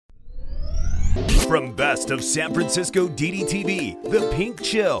From Best of San Francisco DDTV, The Pink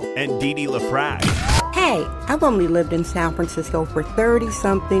Chill, and Didi LaFrac. Hey, I've only lived in San Francisco for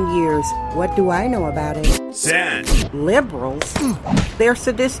 30-something years. What do I know about it? San Liberals? They're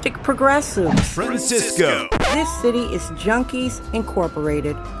sadistic progressives. Francisco. This city is Junkies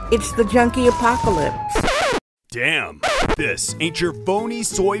Incorporated. It's the junkie apocalypse. Damn, this ain't your phony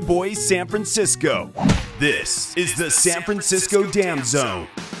soy boy San Francisco. This is the San Francisco Dam Zone.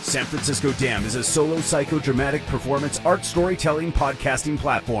 San Francisco Dam is a solo psychodramatic performance art storytelling podcasting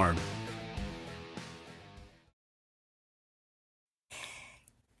platform.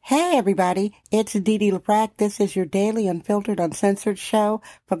 Hey everybody, it's Didi LaFrac. This is your daily unfiltered, uncensored show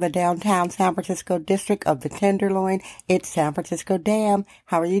from the downtown San Francisco district of the Tenderloin. It's San Francisco Dam.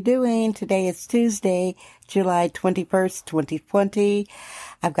 How are you doing? Today is Tuesday, July 21st, 2020.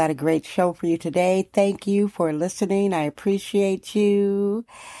 I've got a great show for you today. Thank you for listening. I appreciate you.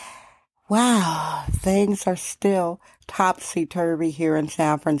 Wow, things are still topsy-turvy here in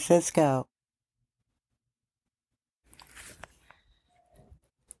San Francisco.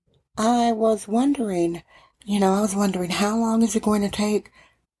 I was wondering how long is it going to take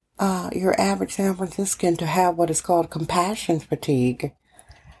your average San Franciscan to have what is called compassion fatigue?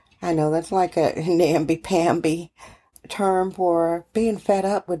 I know that's like a namby-pamby term for being fed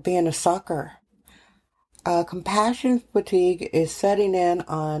up with being a sucker. Compassion fatigue is setting in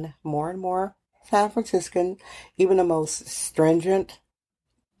on more and more San Franciscan, even the most stringent.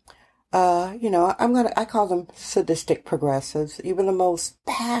 I call them sadistic progressives, even the most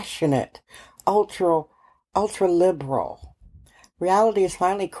passionate, ultra liberal. Reality is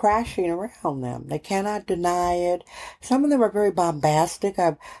finally crashing around them. They cannot deny it. Some of them are very bombastic.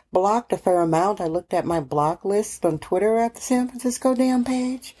 I've blocked a fair amount. I looked at my block list on Twitter at the San Francisco Dam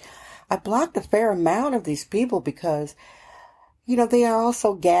page. I blocked a fair amount of these people because, they are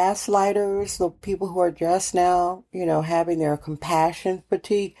also gaslighters, the people who are just now, having their compassion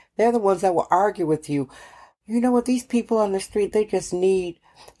fatigue. They're the ones that will argue with you. You know what? These people on the street, they just need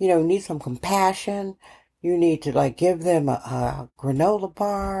some compassion. You need to, give them a granola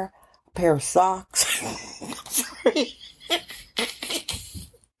bar, a pair of socks. Sorry.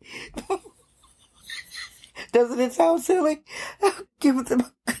 Doesn't it sound silly? Give them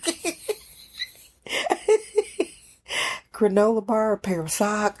granola bar, a pair of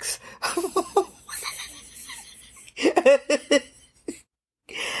socks.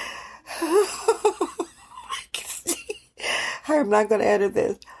 I'm not going to edit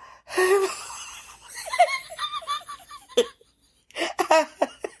this.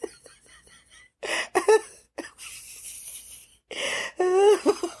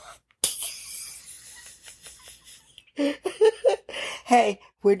 Hey,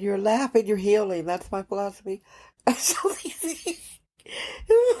 when you're laughing, you're healing. That's my philosophy.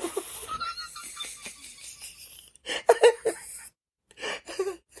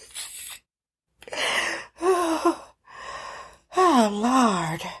 Oh,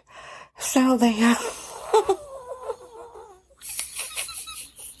 Lord. So they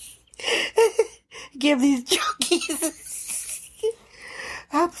give these junkies.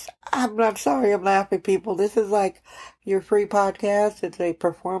 I'm not sorry I'm laughing, people. This is like your free podcast. It's a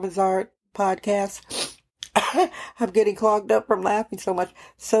performance art podcast. I'm getting clogged up from laughing so much.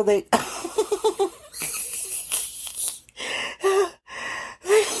 So they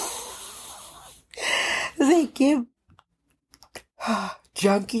they give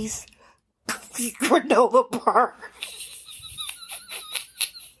junkies granola bar.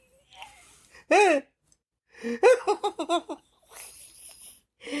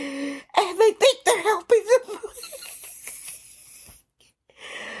 And they think they're helping them.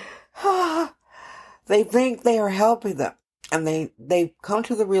 They think they are helping them. And they come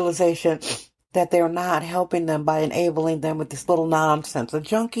to the realization that they're not helping them by enabling them with this little nonsense. A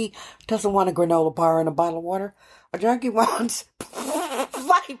junkie doesn't want a granola bar and a bottle of water. A junkie wants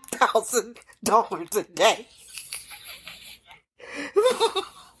 $5,000 a day.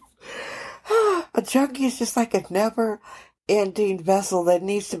 A junkie is just like a never-ending vessel that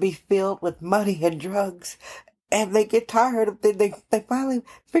needs to be filled with money and drugs. And they get tired of it. They finally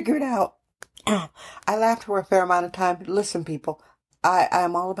figure it out. I laughed for a fair amount of time. Listen, people,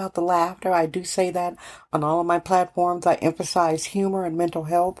 I'm all about the laughter. I do say that on all of my platforms. I emphasize humor and mental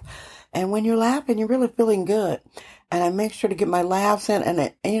health. And when you're laughing, you're really feeling good. And I make sure to get my laughs in.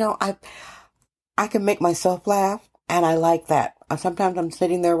 And, I can make myself laugh. And I like that. Sometimes I'm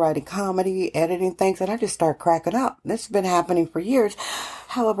sitting there writing comedy, editing things, and I just start cracking up. This has been happening for years.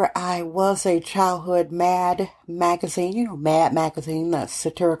 However, I was a childhood Mad magazine, Mad magazine, a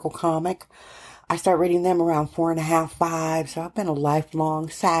satirical comic. I started reading them around 4.5, 5. So I've been a lifelong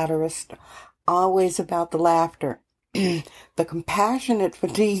satirist, always about the laughter. The compassionate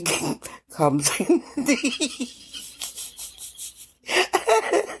fatigue comes in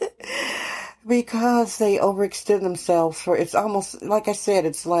because they overextend themselves it's almost, like I said,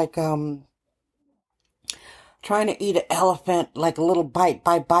 it's like, trying to eat an elephant, like a little bite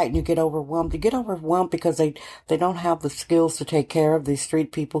by bite, and you get overwhelmed. You get overwhelmed because they don't have the skills to take care of these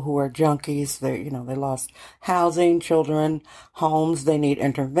street people who are junkies. They lost housing, children, homes. They need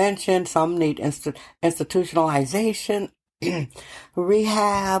intervention. Some need institutionalization,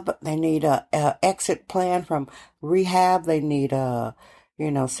 rehab. They need a exit plan from rehab. They need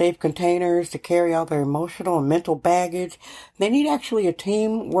safe containers to carry all their emotional and mental baggage. They need actually a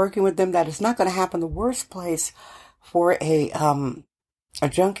team working with them. That is not going to happen. The worst place for a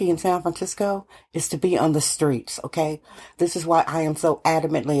junkie in San Francisco is to be on the streets, okay? This is why I am so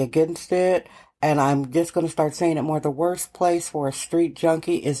adamantly against it, and I'm just going to start saying it more. The worst place for a street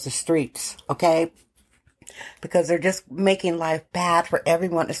junkie is the streets, okay? Because they're just making life bad for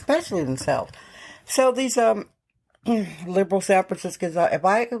everyone, especially themselves. So these liberal San Franciscans, if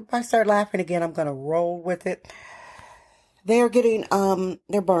I start laughing again, I'm gonna roll with it. They're getting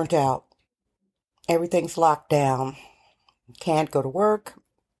they're burnt out. Everything's locked down. Can't go to work.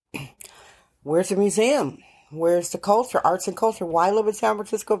 Where's the museum? Where's the culture? Arts and culture. Why live in San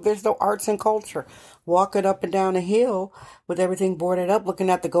Francisco if there's no arts and culture? Walking up and down a hill with everything boarded up,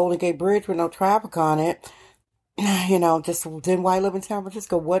 looking at the Golden Gate Bridge with no traffic on it. Just then why live in San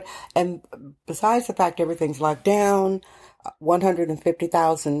Francisco? What? And besides the fact everything's locked down,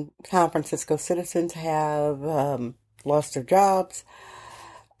 150,000 San Francisco citizens have lost their jobs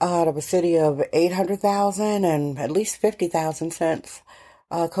out of a city of 800,000, and at least 50,000 since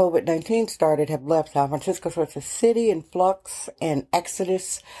COVID-19 started have left San Francisco. So it's a city in flux and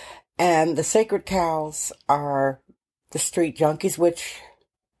exodus, and the sacred cows are the street junkies, which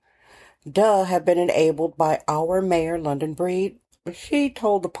have been enabled by our mayor, London Breed. She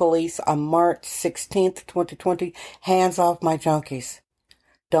told the police on March 16th, 2020, hands off my junkies.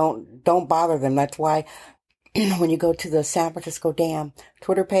 Don't bother them. That's why when you go to the San Francisco Dam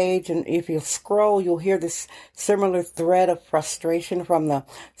Twitter page, and if you scroll, you'll hear this similar thread of frustration from the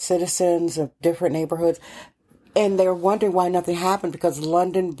citizens of different neighborhoods. And they're wondering why nothing happened, because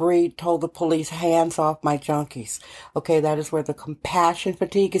London Breed told the police, hands off my junkies. Okay, that is where the compassion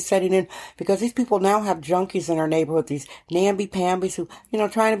fatigue is setting in, because these people now have junkies in our neighborhood, these namby-pambies who,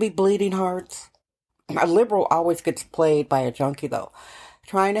 trying to be bleeding hearts. A liberal always gets played by a junkie, though,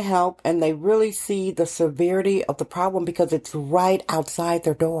 trying to help, and they really see the severity of the problem because it's right outside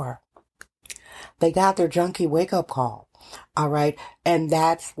their door. They got their junkie wake-up call, all right? And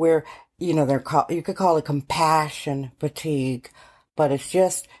that's where you could call it compassion fatigue, but it's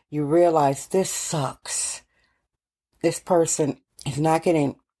just, you realize this sucks. This person is not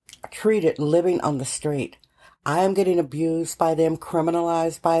getting treated living on the street. I am getting abused by them,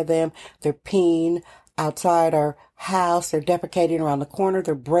 criminalized by them. They're peeing outside our house. They're defecating around the corner.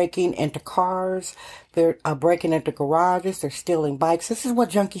 They're breaking into cars. They're breaking into garages. They're stealing bikes. This is what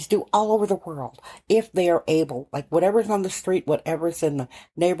junkies do all over the world, if they are able. Like, whatever's on the street, whatever's in the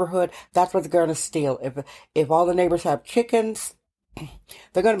neighborhood, that's what they're going to steal. If all the neighbors have chickens,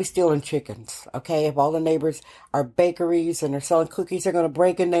 they're going to be stealing chickens, okay? If all the neighbors are bakeries and they're selling cookies, they're going to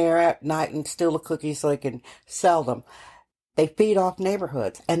break in there at night and steal the cookies so they can sell them. They feed off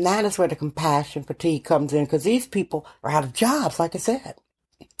neighborhoods. And that is where the compassion fatigue comes in, because these people are out of jobs, like I said.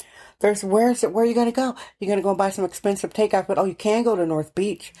 Where are you going to go? You're going to go and buy some expensive takeout, but you can go to North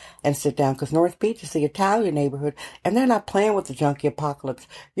Beach and sit down, because North Beach is the Italian neighborhood, and they're not playing with the junkie apocalypse.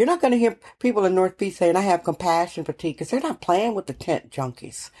 You're not going to hear people in North Beach saying, I have compassion fatigue, because they're not playing with the tent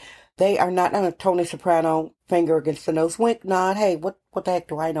junkies. They are not on a Tony Soprano finger against the nose wink nod. Hey, what the heck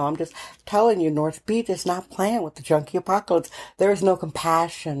do I know? I'm just telling you, North Beach is not playing with the junkie apocalypse. There is no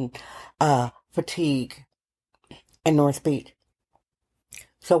compassion fatigue in North Beach.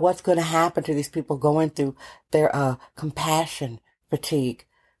 So what's going to happen to these people going through their compassion fatigue?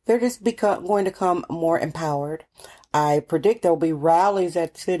 They're just going to become more empowered. I predict there'll be rallies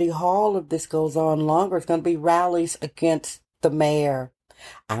at City Hall if this goes on longer. It's going to be rallies against the mayor.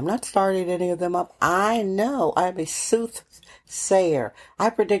 I'm not starting any of them up. I know. I'm a soothsayer.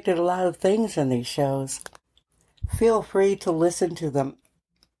 I predicted a lot of things in these shows. Feel free to listen to them.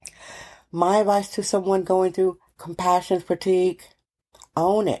 My advice to someone going through compassion fatigue: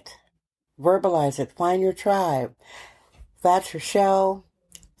 own it. Verbalize it. Find your tribe. That's your show.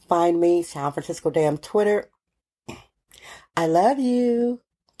 Find me, San Francisco Dam Twitter. I love you.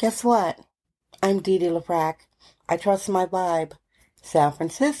 Guess what? I'm Dee Dee LaFrac. I trust my vibe. San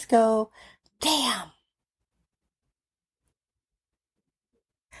Francisco. Damn.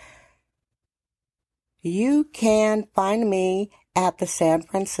 you can find me at the San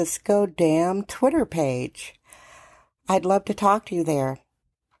Francisco Dam Twitter page. I'd love to talk to you there.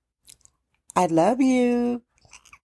 I love you.